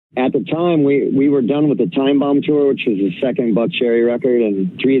at the time, we were done with the Time Bomb tour, which was the second Buckcherry record,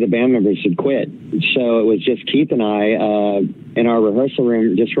 and 3 of the band members had quit. So it was just Keith and I in our rehearsal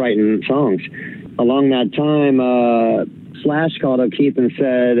room just writing songs. Along that time, Slash called up Keith and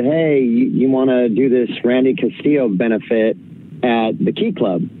said, hey, you want to do this Randy Castillo benefit at the Key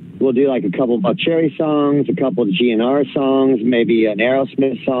Club? We'll do like a couple Buckcherry songs, a couple GNR songs, maybe an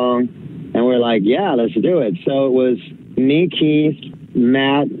Aerosmith song. And we're like, yeah, let's do it. So it was me, Keith,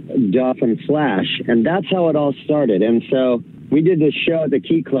 Matt, Duff, and Slash. And that's how it all started. And so we did this show at the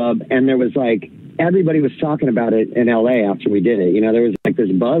Key Club, and there was like, everybody was talking about it in LA after we did it. You know, there was like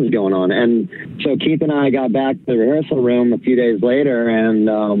this buzz going on. And so Keith and I got back to the rehearsal room a few days later, and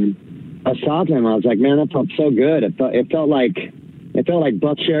I was talking to him. I was like, man, that felt so good. It felt like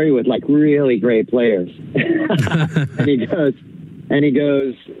Buckcherry with like really great players. and he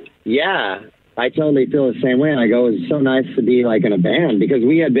goes, yeah, I totally feel the same way. And I go, it was so nice to be like in a band, because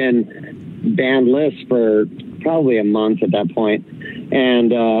we had been bandless for probably a month at that point,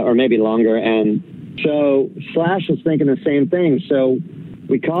 and or maybe longer. And so Slash was thinking the same thing. So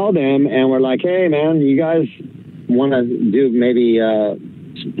we called him and we're like, hey man, you guys want to do maybe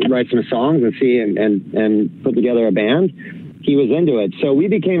write some songs and see and put together a band? He was into it. So we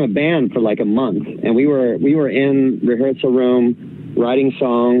became a band for like a month, and we were in rehearsal room writing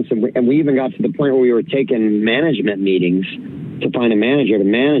songs, and we even got to the point where we were taking management meetings to find a manager to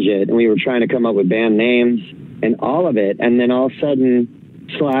manage it, and we were trying to come up with band names and all of it. And then all of a sudden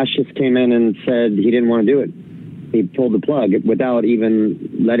Slash just came in and said he didn't want to do it. He pulled the plug without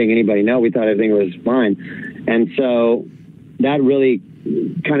even letting anybody know. We thought everything was fine. And so that really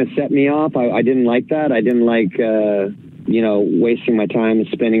kind of set me off. I didn't like that. I didn't like wasting my time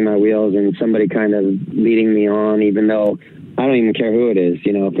spinning my wheels and somebody kind of leading me on, even though I don't even care who it is.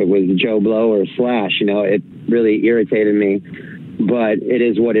 You know, if it was Joe Blow or Slash, you know, it really irritated me, but it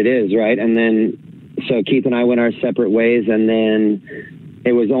is what it is. Right. And then, so Keith and I went our separate ways. And then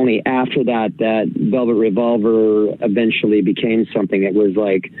it was only after that Velvet Revolver eventually became something. It was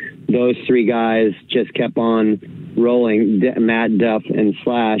like those 3 guys just kept on rolling, Matt, Duff, and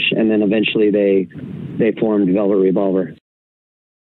Slash. And then eventually they formed Velvet Revolver.